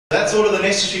that's all of the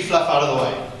necessary fluff out of the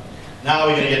way. Now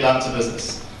we're going to get down to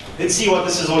business. Let's see what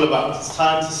this is all about. It's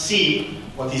time to see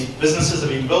what these businesses have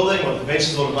been building, what the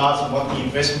venture is all about, and what the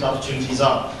investment opportunities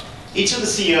are. Each of the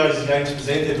CEOs is going to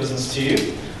present their business to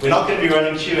you. We're not going to be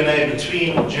running Q&A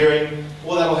between or during.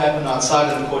 All that will happen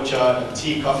outside in the courtyard, and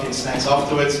tea, coffee, and snacks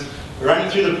afterwards. We're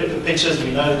running through the pitches.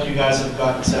 We know that you guys have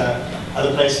got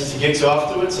other places to get to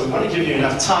afterwards, so we want to give you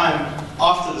enough time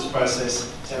after this process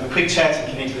to have a quick chat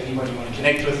and connect with anybody you want to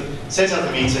connect with, set up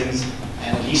the meetings,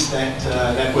 and at least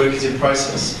that work is in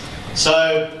process.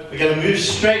 So we're going to move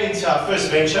straight into our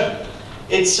first venture.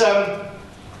 It's a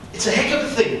heck of a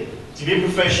thing to be a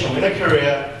professional in a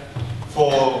career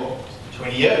for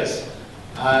 20 years,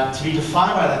 to be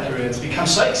defined by that career, to become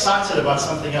so excited about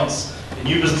something else, a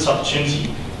new business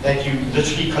opportunity, that you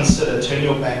literally consider turning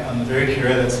your back on the very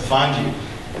career that's defined you.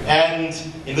 And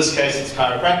in this case, it's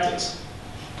chiropractics.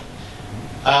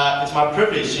 It's my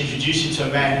privilege to introduce you to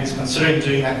a man who's considering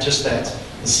doing just that,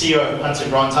 the CEO of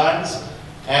Puntr,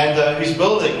 and who's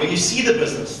building. When you see the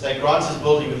business that Grant is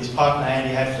building with his partner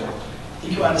Andy Hadfield, I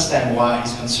think you understand why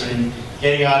he's considering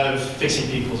getting out of fixing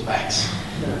people's backs.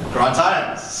 Grant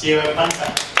Irons, CEO of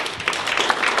Puntr.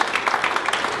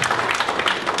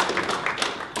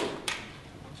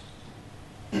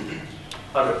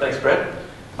 Hi, thanks, Brad.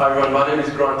 Hi, everyone. My name is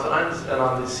Grant Irons, and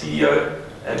I'm the CEO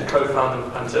and co-founder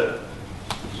of Puntr.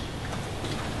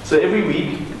 So every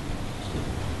week,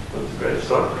 that's a great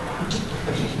start.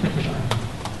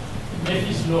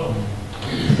 Maybe slow.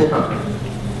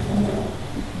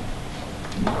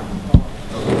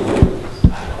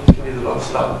 Give me the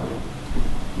last slide.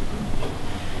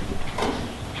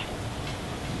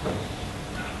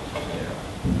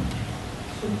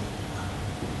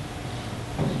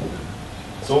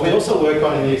 So what we also work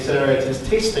on in the accelerator is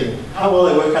testing how well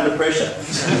they work under pressure.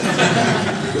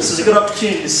 This is a good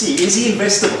opportunity to see, is he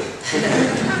investable?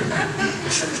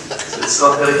 It's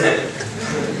not that again.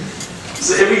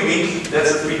 So every week,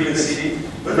 that's a frequency,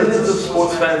 millions of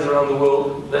sports fans around the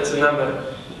world, that's a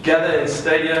number, gather in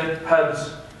stadia,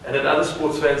 pubs, and at other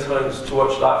sports fans' homes to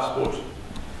watch live sport.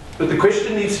 But the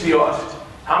question needs to be asked,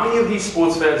 how many of these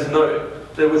sports fans know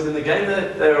that within the game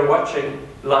that they are watching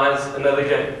lies another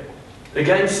game? A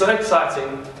game so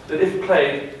exciting that if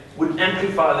played, would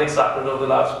amplify the excitement of the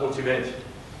live sports event.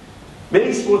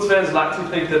 Many sports fans like to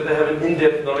think that they have an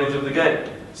in-depth knowledge of the game.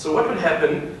 So what would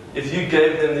happen if you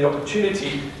gave them the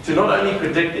opportunity to not only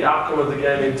predict the outcome of the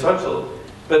game in total,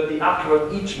 but the outcome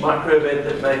of each micro-event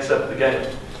that makes up the game?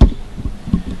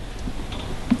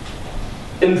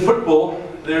 In football,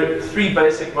 there are three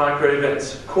basic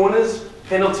micro-events: corners,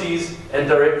 penalties, and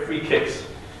direct free kicks.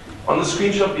 On the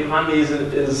screenshot behind me is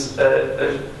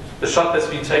a shot that's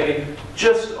been taken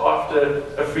just after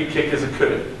a free kick has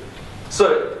occurred.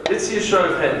 So, let's see a show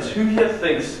of hands. Who here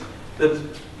thinks that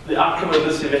the outcome of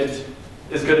this event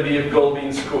is going to be a goal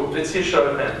being scored? Let's see a show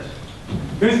of hands.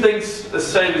 Who thinks a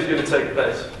save is going to take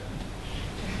place?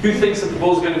 Who thinks that the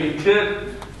ball is going to be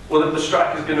cleared, or that the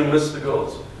striker is going to miss the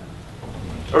goals?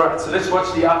 Alright, so let's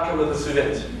watch the outcome of this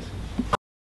event.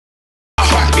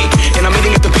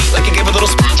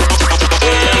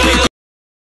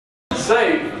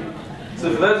 Save. So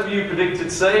for those of you who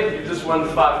predicted save, you've just won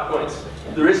 5 points.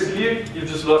 The rest of you, you've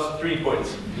just lost 3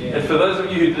 points. Yeah. And for those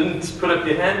of you who didn't put up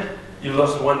your hand, you've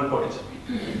lost 1 point.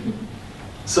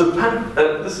 So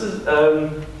this is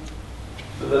those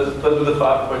were the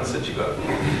 5 points that you got.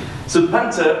 So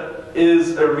Puntr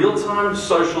is a real-time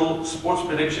social sports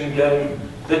prediction game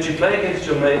that you play against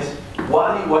your mates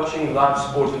while you're watching live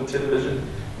sport on television.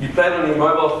 You play it on your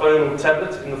mobile phone or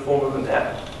tablet in the form of an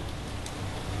app.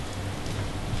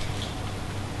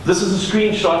 This is a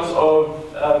screenshot of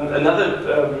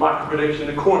another micro prediction,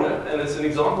 a corner, and it's an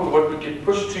example of what would get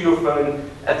pushed to your phone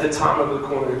at the time of the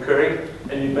corner occurring,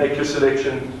 and you make your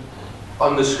selection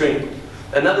on the screen.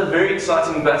 Another very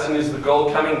exciting button is the goal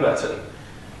coming button.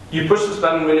 You push this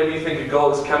button whenever you think a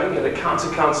goal is coming, and a counter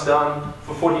counts down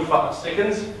for 45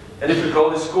 seconds, and if a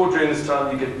goal is scored during this time,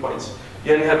 you get points.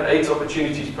 You only have 8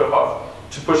 opportunities per half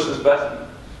to push this button.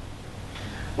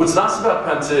 What's nice about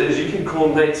Puntr is you can call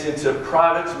mates into a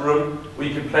private room where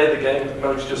you can play the game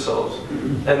amongst yourselves.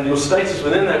 And your status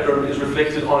within that room is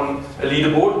reflected on a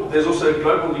leaderboard. There's also a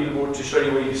global leaderboard to show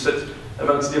you where you sit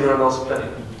amongst everyone else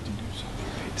playing.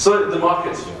 So, the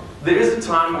market. There is a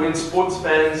time when sports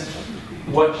fans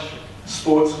watch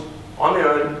sports on their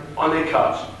own, on their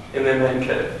couch, in their man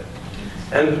cave.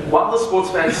 And while the sports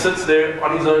fan sits there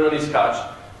on his own on his couch,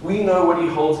 we know what he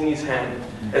holds in his hand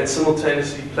and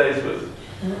simultaneously plays with.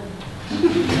 A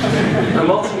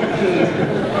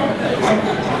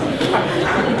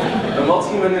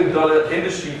multi-million dollar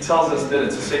industry tells us that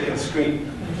it's a second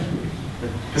screen.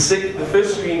 The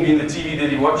first screen being the TV that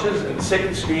he watches, and the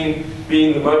second screen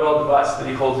being the mobile device that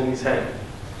he holds in his hand.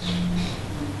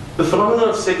 The phenomenon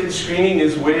of second screening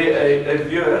is where a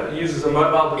viewer uses a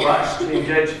mobile device to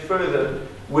engage further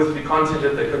with the content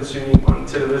that they're consuming on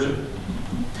television.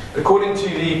 According to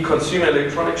the Consumer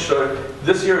Electronics Show,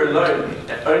 this year alone,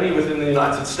 only within the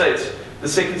United States, the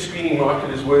second screening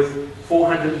market is worth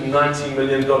 $490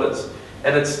 million,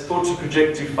 and it's thought to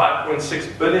project to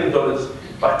 $5.6 billion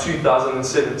by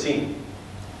 2017.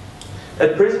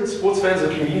 At present, sports fans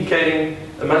are communicating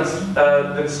amongst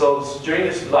themselves during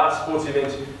this live sports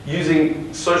event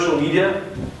using social media,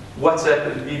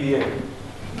 WhatsApp, and BBM.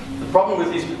 The problem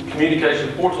with these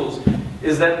communication portals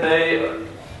is that they're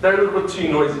a little bit too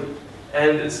noisy,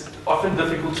 and it's often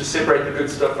difficult to separate the good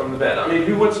stuff from the bad. I mean,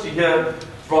 who wants to hear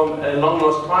from a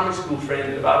long-lost primary school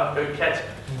friend about her cat,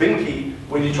 Binky,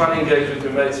 when you're trying to engage with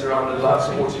your mates around a live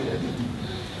sports event?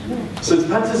 So it's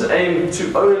Puntr's aim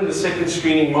to own the second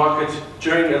screening market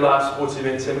during a live sports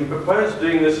event, and we propose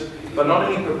doing this by not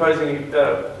only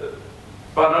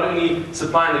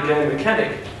supplying a game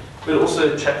mechanic, but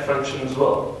also a chat function as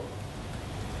well.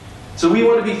 So we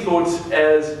want to be thought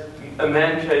as a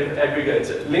man cave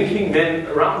aggregator, linking men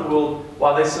around the world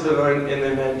while they sit alone in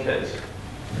their man caves.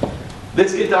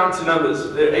 Let's get down to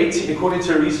numbers. There are 18, according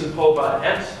to a recent poll by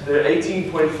AMPS, there are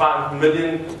 18.5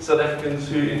 million South Africans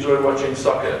who enjoy watching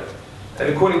soccer. And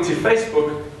according to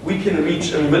Facebook, we can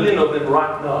reach 1 million of them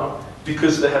right now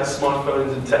because they have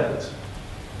smartphones and tablets.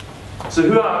 So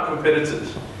who are our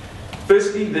competitors?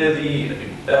 Firstly, they're the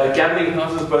gambling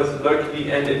houses, both locally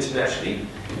and internationally.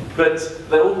 But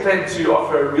they all claim to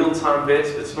offer a real-time bet.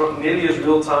 It's not nearly as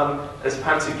real-time as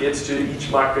Puntr gets to each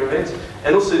micro-event.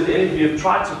 And also, if any of you have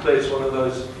tried to place one of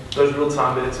those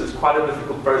real-time bets, it's quite a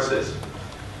difficult process.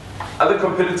 Other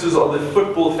competitors are the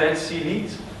football fantasy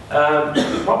leagues.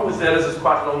 The problem with that is it's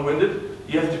quite long-winded.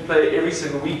 You have to play every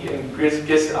single week and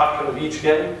guess the outcome of each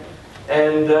game.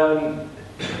 And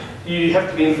you have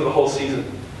to be in for the whole season.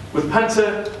 With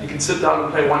Puntr, you can sit down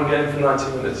and play one game for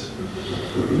 90 minutes.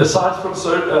 Aside from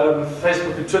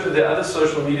Facebook and Twitter, there are other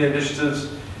social media initiatives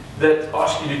that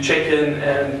ask you to check in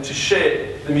and to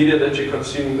share the media that you're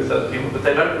consuming with other people, but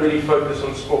they don't really focus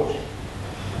on sport.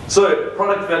 So,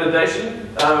 product validation.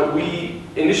 We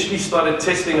initially started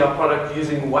testing our product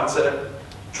using WhatsApp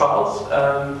trials,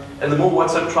 and the more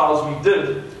WhatsApp trials we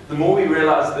did, the more we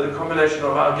realized that a combination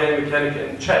of our game mechanic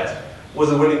and chat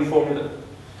was a winning formula.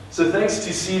 So thanks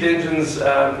to Seed Engine's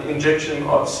injection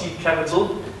of seed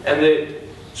capital and their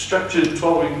structured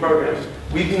 12-week program,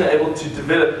 we've been able to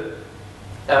develop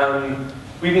a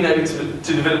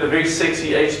very sexy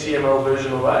HTML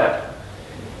version of our app.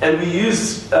 And we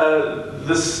used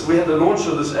we had the launch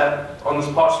of this app on this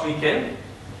past weekend,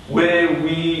 where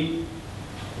we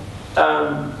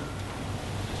got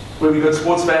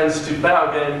sports fans to play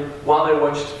our game while they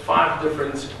watched 5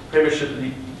 different Premiership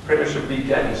League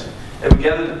games. And we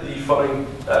gathered the following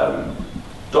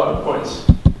data points.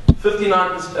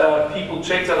 59 people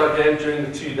checked out our game during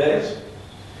the 2 days.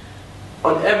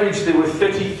 On average, there were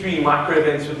 33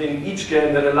 micro-events within each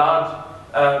game that allowed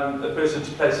a person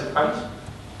to place a punt.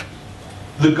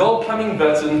 The goal coming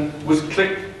button was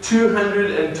clicked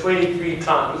 223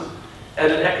 times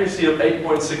at an accuracy of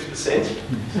 8.6%,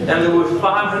 and there were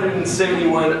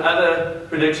 571 other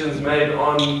predictions made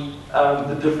on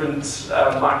the different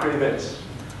micro-events,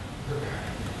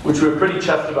 which we're pretty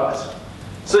chuffed about.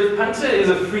 So if Puntr is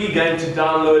a free game to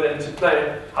download and to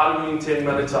play, how do we intend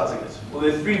monetizing it? Well,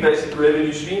 there are 3 basic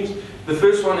revenue streams. The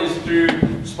first one is through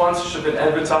sponsorship and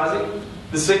advertising.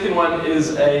 The second one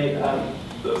is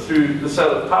through the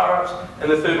sale of power-ups,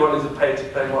 and the third one is a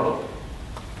pay-to-play model.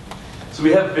 So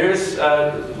we have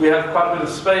quite a bit of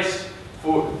space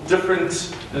for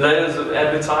different layers of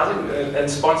advertising and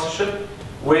sponsorship,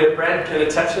 where a brand can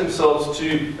attach themselves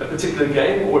to a particular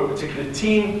game or a particular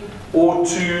team, or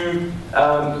to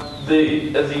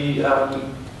the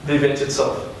event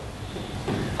itself.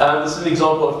 This is an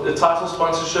example of a title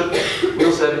sponsorship. We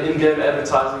also have in-game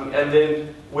advertising, and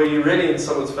then where you're really in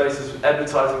someone's faces,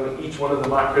 advertising on each one of the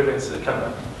micro events that come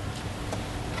up.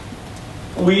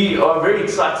 We are very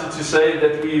excited to say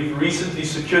that we've recently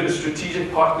secured a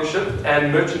strategic partnership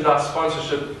and merchandise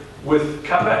sponsorship with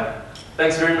Kappa.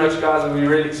 Thanks very much, guys, and we're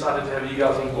really excited to have you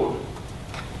guys on board.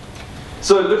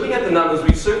 So looking at the numbers,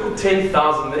 we've circled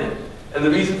 10,000 there, and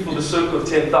the reason for the circle of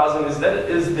 10,000 is that it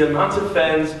is the amount of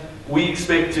fans we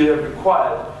expect to have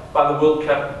required by the World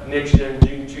Cup next year in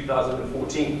June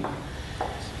 2014.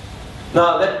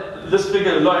 Now, this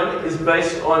figure alone is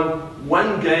based on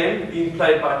one game being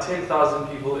played by 10,000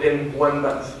 people in 1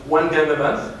 month, one game a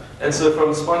month, and so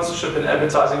from sponsorship and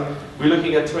advertising, we're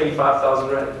looking at 25,000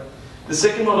 rand. The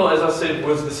second model, as I said,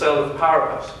 was the sale of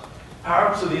power-ups.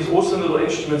 Power-ups are these awesome little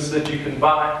instruments that you can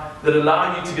buy that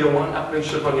allow you to get a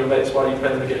one-upmanship on your mates while you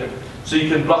play the game. So you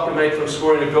can block a mate from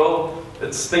scoring a goal.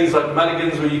 It's things like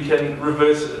mulligans where you can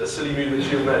reverse a silly move that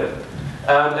you've made.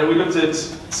 And we looked at,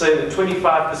 say, the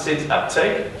 25%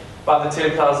 uptake by the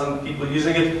 10,000 people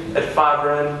using it at 5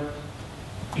 Rand,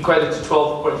 equated to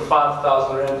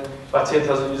 12,500 Rand by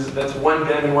 10,000 users. That's one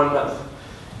game in 1 month.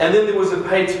 And then there was a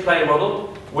pay-to-play model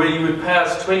where you would pay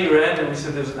us 20 Rand, and we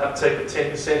said there's an uptake of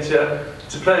 10% here,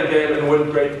 to play a game and win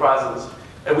great prizes.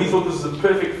 And we thought this was a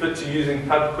perfect fit to using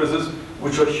pub quizzes,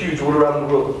 which are huge all around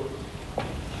the world.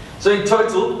 So in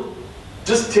total,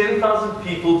 just 10,000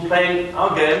 people playing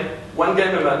our game, one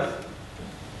game a month.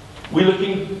 We're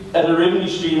looking at a revenue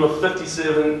stream of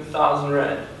 57,000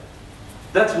 Rand.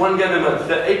 That's one game a month.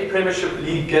 There are 8 Premiership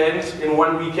League games in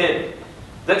one weekend.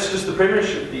 That's just the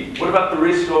Premiership League. What about the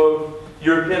rest of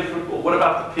European football? What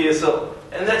about the PSL?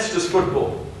 And that's just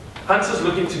football. Puntr's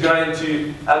looking to go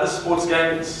into other sports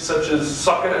games such as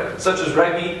soccer, such as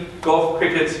rugby, golf,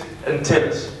 cricket, and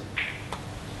tennis.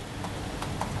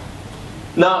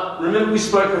 Now, remember we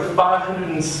spoke of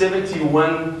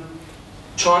 571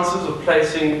 chances of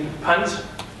placing punt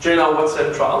during our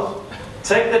WhatsApp trials?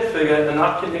 Take that figure and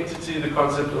now connect it to the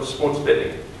concept of sports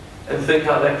betting and think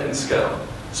how that can scale.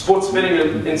 Sports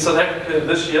betting in South Africa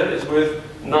this year is worth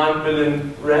 9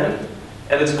 billion Rand,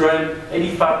 and it's grown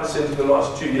 85% in the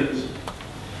last 2 years.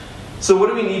 So what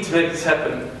do we need to make this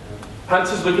happen?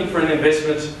 Puntr is looking for an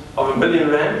investment of R1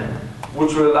 million,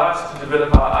 which will allow us to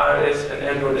develop our iOS and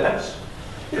Android apps.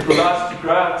 It will allow us to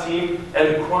grow our team and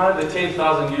acquire the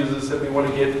 10,000 users that we want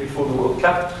to get before the World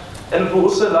Cup. And it will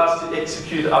also allow us to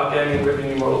execute our gaming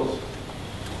revenue models.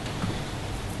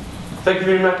 Thank you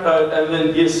very much. And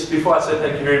then, yes, before I say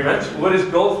thank you very much, what is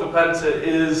goal for Puntr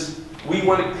is we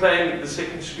want to claim the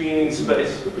second screening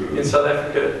space in South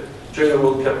Africa during the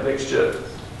World Cup next year.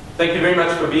 Thank you very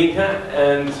much for being here,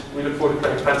 and we look forward to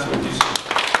playing Puntr with you soon.